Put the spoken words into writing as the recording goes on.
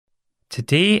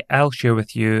Today, I'll share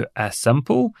with you a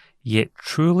simple yet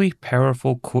truly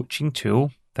powerful coaching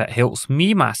tool that helps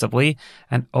me massively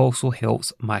and also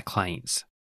helps my clients.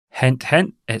 Hint,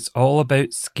 hint, it's all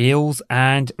about scales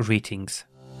and ratings.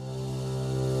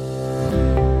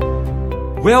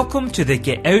 Welcome to the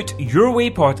Get Out Your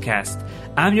Way podcast.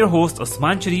 I'm your host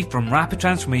Osman Sharif from Rapid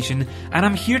Transformation, and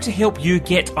I'm here to help you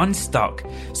get unstuck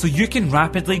so you can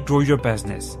rapidly grow your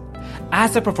business.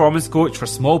 As a performance coach for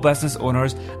small business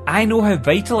owners, I know how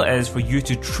vital it is for you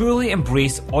to truly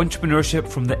embrace entrepreneurship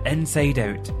from the inside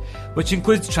out, which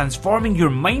includes transforming your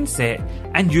mindset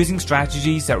and using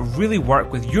strategies that really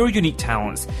work with your unique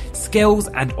talents, skills,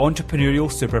 and entrepreneurial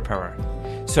superpower.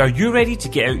 So are you ready to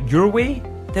get out your way?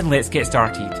 Then let's get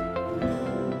started.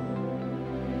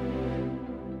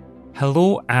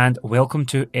 Hello and welcome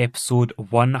to episode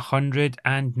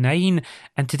 109,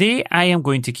 and today I am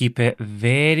going to keep it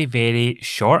very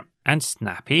short and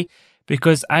snappy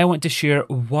because I want to share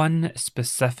one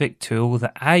specific tool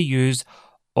that I use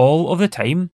all of the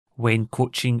time when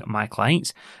coaching my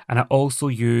clients, and I also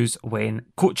use when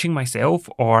coaching myself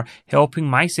or helping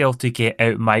myself to get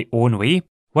out my own way,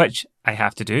 which I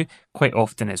have to do quite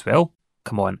often as well.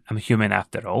 Come on, I'm human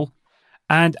after all.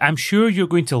 And I'm sure you're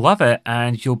going to love it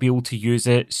and you'll be able to use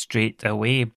it straight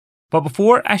away. But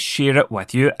before I share it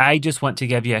with you, I just want to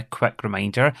give you a quick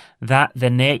reminder that the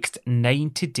next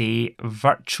 90-day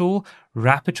virtual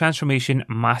Rapid Transformation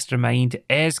Mastermind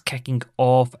is kicking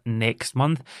off next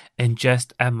month in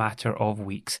just a matter of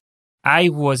weeks. I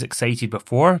was excited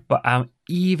before, but I'm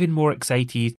even more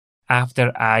excited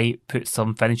after I put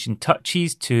some finishing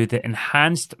touches to the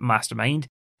enhanced mastermind.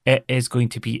 It is going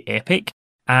to be epic.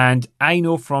 And I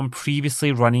know from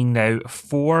previously running now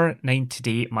 4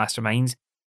 90-day masterminds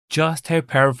just how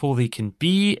powerful they can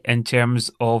be in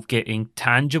terms of getting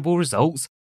tangible results,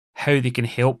 how they can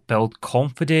help build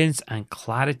confidence and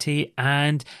clarity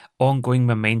and ongoing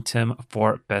momentum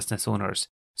for business owners.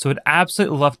 So I'd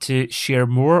absolutely love to share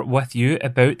more with you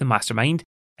about the mastermind.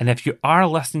 And if you are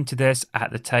listening to this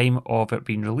at the time of it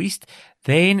being released,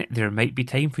 then there might be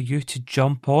time for you to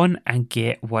jump on and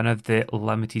get one of the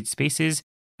limited spaces.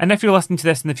 And if you're listening to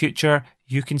this in the future,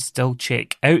 you can still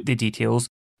check out the details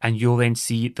and you'll then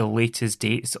see the latest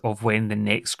dates of when the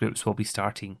next groups will be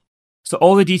starting. So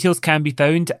all the details can be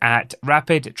found at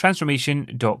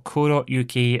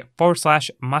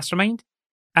rapidtransformation.co.uk/mastermind.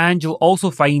 And you'll also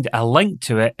find a link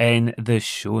to it in the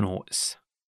show notes.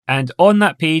 And on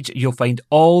that page, you'll find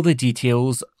all the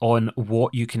details on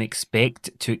what you can expect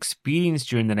to experience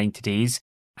during the 90 days.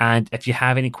 And if you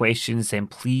have any questions, then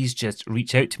please just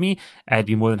reach out to me. I'd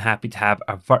be more than happy to have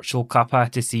a virtual cuppa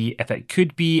to see if it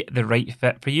could be the right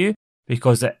fit for you,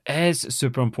 because it is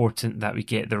super important that we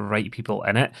get the right people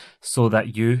in it so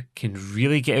that you can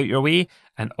really get out your way,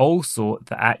 and also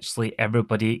that actually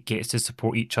everybody gets to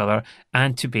support each other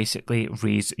and to basically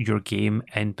raise your game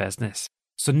in business.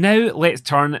 So now let's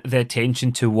turn the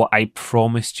attention to what I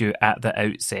promised you at the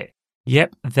outset.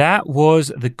 Yep, that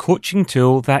was the coaching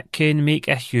tool that can make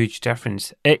a huge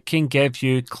difference. It can give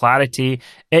you clarity,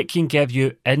 it can give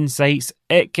you insights,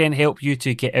 it can help you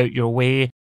to get out your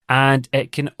way, and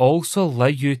it can also allow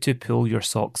you to pull your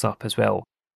socks up as well.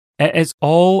 It is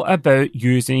all about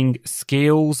using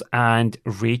scales and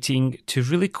rating to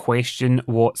really question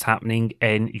what's happening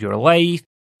in your life,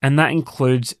 and that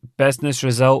includes business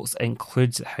results,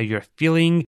 includes how you're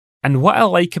feeling. And what I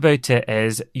like about it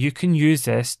is you can use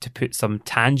this to put some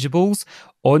tangibles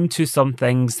onto some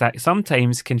things that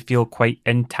sometimes can feel quite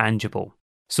intangible.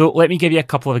 So let me give you a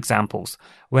couple of examples.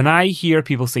 When I hear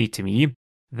people say to me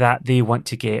that they want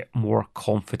to get more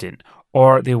confident,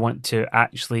 or they want to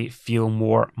actually feel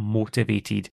more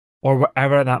motivated, or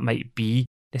whatever that might be,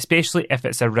 especially if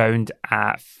it's around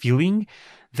a feeling,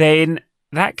 then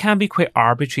that can be quite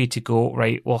arbitrary to go,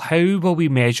 right, well, how will we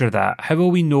measure that? How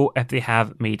will we know if they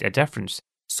have made a difference?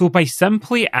 So by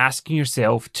simply asking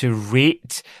yourself to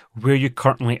rate where you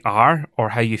currently are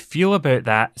or how you feel about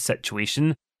that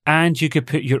situation, and you could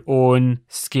put your own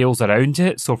scales around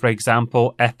it. So for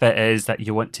example, if it is that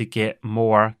you want to get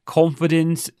more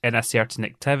confidence in a certain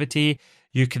activity,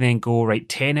 you can then go, right,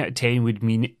 10 out of 10 would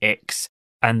mean X,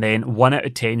 and then 1 out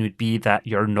of 10 would be that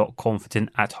you're not confident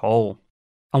at all.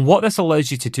 And what this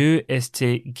allows you to do is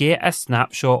to get a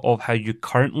snapshot of how you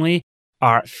currently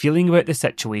are feeling about the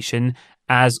situation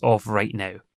as of right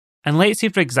now. And let's say,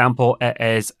 for example, it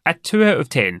is a 2 out of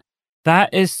 10.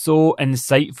 That is so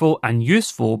insightful and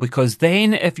useful because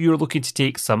then if you're looking to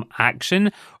take some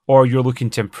action or you're looking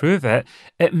to improve it,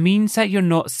 it means that you're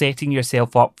not setting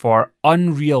yourself up for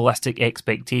unrealistic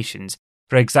expectations.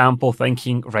 For example,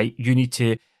 thinking, right, you need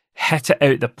to hit it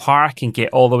out the park and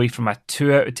get all the way from a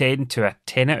 2 out of 10 to a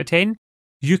 10 out of 10.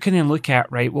 you can then look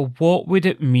at, right, well, what would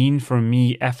it mean for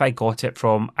me if I got it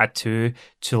from a 2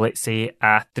 to, let's say,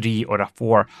 a 3 or a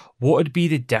 4? What would be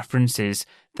the differences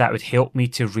that would help me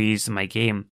to raise my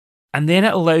game? And then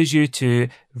it allows you to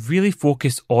really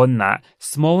focus on that.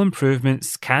 Small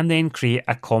improvements can then create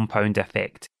a compound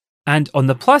effect. And on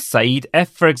the plus side, if,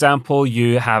 for example,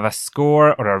 you have a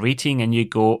score or a rating and you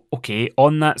go, okay,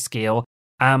 on that scale,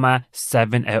 I'm a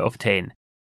 7 out of 10.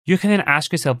 You can then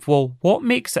ask yourself, well, what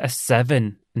makes it a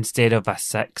 7 instead of a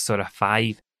 6 or a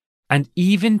 5? And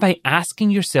even by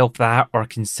asking yourself that or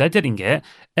considering it,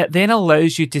 it then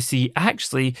allows you to see,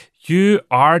 actually, you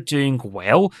are doing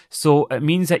well. So it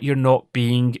means that you're not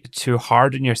being too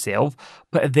hard on yourself.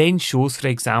 But it then shows, for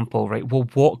example, right, well,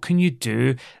 what can you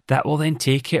do that will then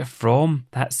take it from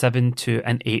that 7 to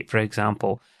an 8, for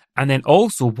example? And then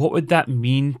also, what would that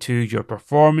mean to your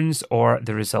performance or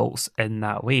the results in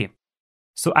that way?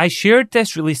 So I shared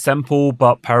this really simple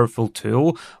but powerful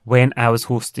tool when I was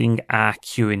hosting a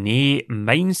Q&A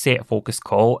mindset focus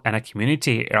call in a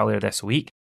community earlier this week.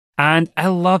 And I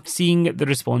loved seeing the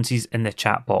responses in the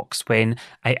chat box when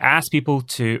I asked people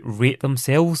to rate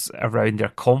themselves around their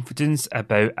confidence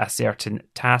about a certain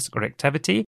task or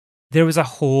activity. There was a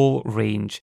whole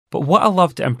range. But what I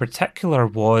loved in particular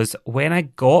was when I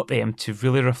got them to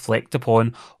really reflect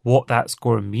upon what that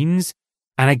score means.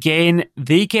 And again,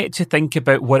 they get to think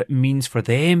about what it means for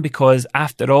them because,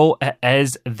 after all, it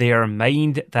is their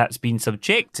mind that's been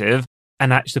subjective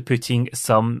and actually putting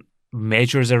some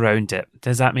measures around it.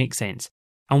 Does that make sense?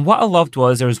 And what I loved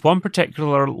was there was one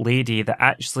particular lady that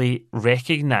actually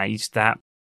recognised that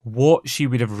what she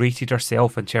would have rated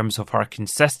herself in terms of her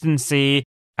consistency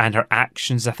and her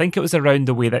actions, I think it was around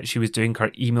the way that she was doing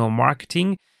her email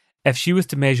marketing. If she was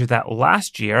to measure that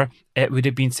last year, it would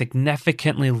have been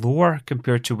significantly lower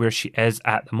compared to where she is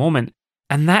at the moment.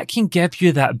 And that can give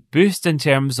you that boost in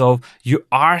terms of you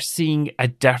are seeing a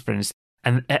difference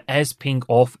and it is paying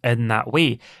off in that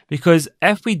way. Because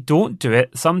if we don't do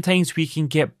it, sometimes we can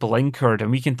get blinkered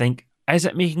and we can think, is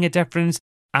it making a difference?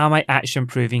 Am I actually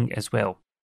improving as well?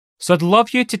 So I'd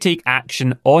love you to take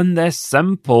action on this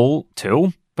simple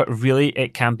tool, but really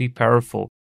it can be powerful.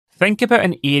 Think about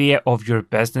an area of your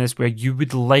business where you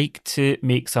would like to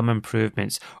make some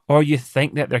improvements, or you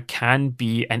think that there can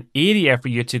be an area for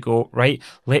you to go, right,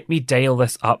 let me dial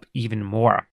this up even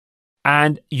more.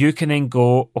 And you can then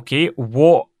go, okay,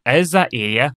 what is that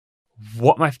area?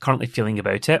 What am I currently feeling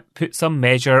about it? Put some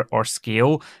measure or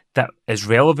scale that is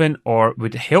relevant or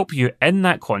would help you in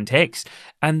that context,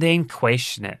 and then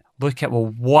question it. Look at,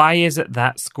 well, why is it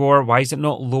that score? Why is it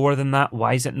not lower than that?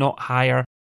 Why is it not higher?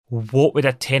 What would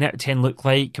a 10 out of 10 look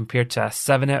like compared to a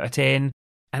 7 out of 10?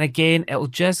 And again, it'll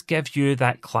just give you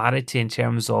that clarity in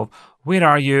terms of where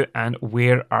are you and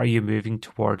where are you moving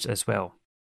towards as well.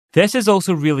 This is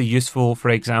also really useful.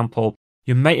 For example,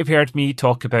 you might have heard me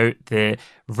talk about the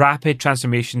rapid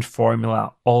transformation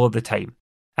formula all of the time.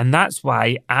 And that's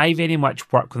why I very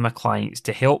much work with my clients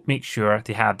to help make sure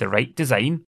they have the right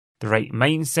design, the right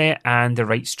mindset, and the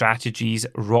right strategies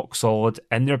rock solid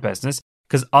in their business.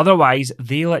 Because otherwise,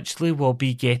 they literally will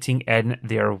be getting in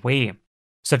their way.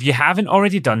 So if you haven't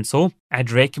already done so,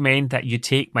 I'd recommend that you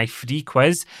take my free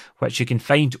quiz, which you can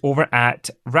find over at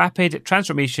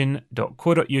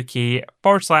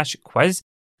rapidtransformation.co.uk/quiz.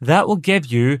 That will give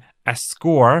you a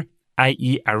score,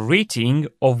 i.e. a rating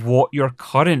of what your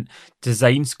current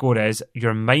design score is,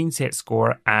 your mindset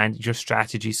score, and your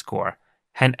strategy score.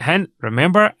 Hint, hint,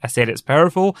 remember I said it's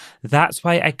powerful. That's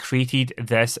why I created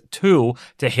this tool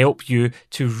to help you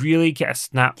to really get a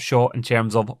snapshot in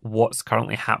terms of what's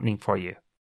currently happening for you.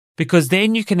 Because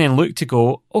then you can then look to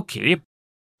go, okay,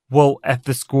 well, if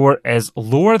the score is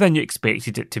lower than you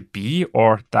expected it to be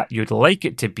or that you'd like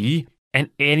it to be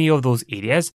in any of those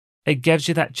areas, it gives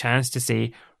you that chance to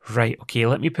say, right, okay,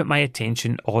 let me put my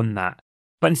attention on that.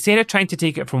 But instead of trying to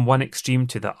take it from one extreme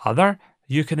to the other,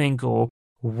 you can then go,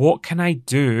 what can I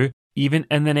do even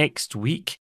in the next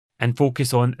week and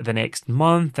focus on the next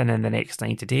month and in the next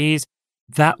 90 days?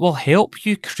 That will help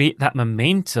you create that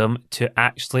momentum to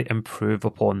actually improve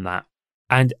upon that.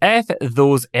 And if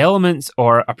those elements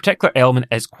or a particular element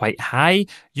is quite high,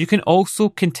 you can also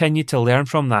continue to learn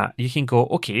from that. You can go,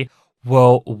 okay,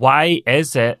 well, why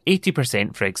is it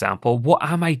 80%, for example? What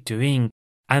am I doing?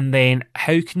 And then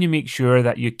how can you make sure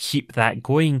that you keep that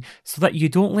going so that you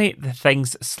don't let the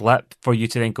things slip for you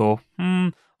to then go,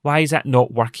 why is that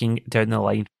not working down the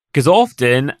line? Because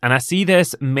often, and I see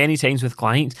this many times with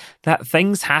clients, that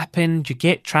things happen, you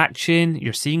get traction,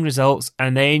 you're seeing results,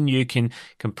 and then you can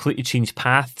completely change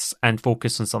paths and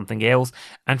focus on something else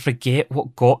and forget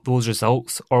what got those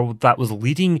results or that was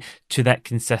leading to that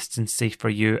consistency for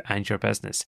you and your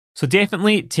business. So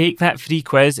definitely take that free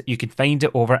quiz. You can find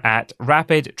it over at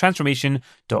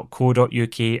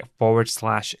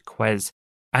rapidtransformation.co.uk/quiz.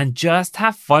 And just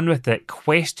have fun with it.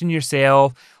 Question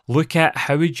yourself. Look at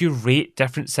how would you rate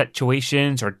different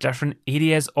situations or different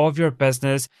areas of your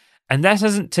business. And this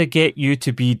isn't to get you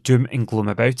to be doom and gloom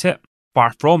about it.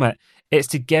 Far from it. It's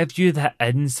to give you that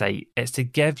insight. It's to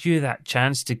give you that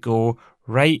chance to go,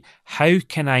 right, how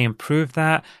can I improve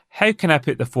that? How can I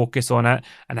put the focus on it?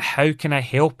 And how can I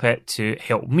help it to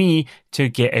help me to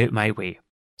get out my way?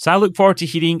 So I look forward to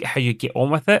hearing how you get on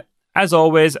with it. As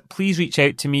always, please reach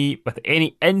out to me with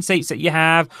any insights that you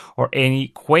have or any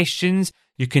questions.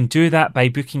 You can do that by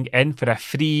booking in for a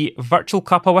free virtual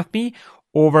cuppa with me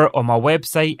over on my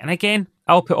website. And again,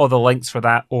 I'll put all the links for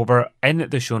that over in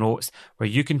the show notes, where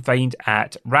you can find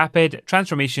at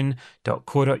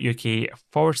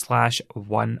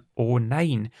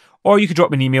rapidtransformation.co.uk/109. Or you could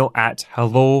drop me an email at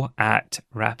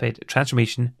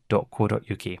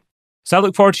hello@rapidtransformation.co.uk. So I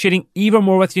look forward to sharing even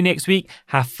more with you next week.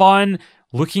 Have fun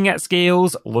looking at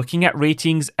scales, looking at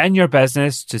ratings in your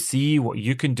business to see what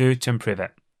you can do to improve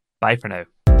it. Bye for now.